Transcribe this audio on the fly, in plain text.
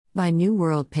By New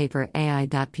World Paper AI.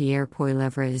 Pierre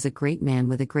Poilievre is a great man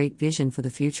with a great vision for the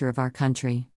future of our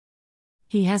country.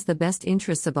 He has the best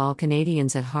interests of all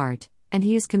Canadians at heart, and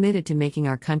he is committed to making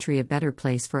our country a better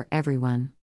place for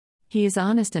everyone. He is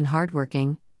honest and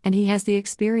hardworking, and he has the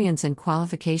experience and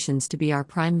qualifications to be our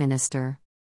Prime Minister.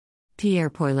 Pierre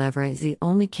Poilievre is the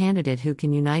only candidate who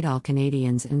can unite all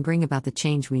Canadians and bring about the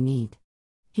change we need.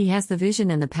 He has the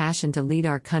vision and the passion to lead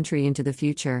our country into the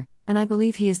future, and I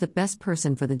believe he is the best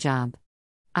person for the job.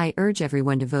 I urge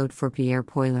everyone to vote for Pierre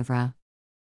Poilievre.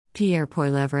 Pierre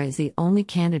Poilievre is the only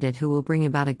candidate who will bring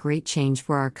about a great change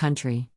for our country.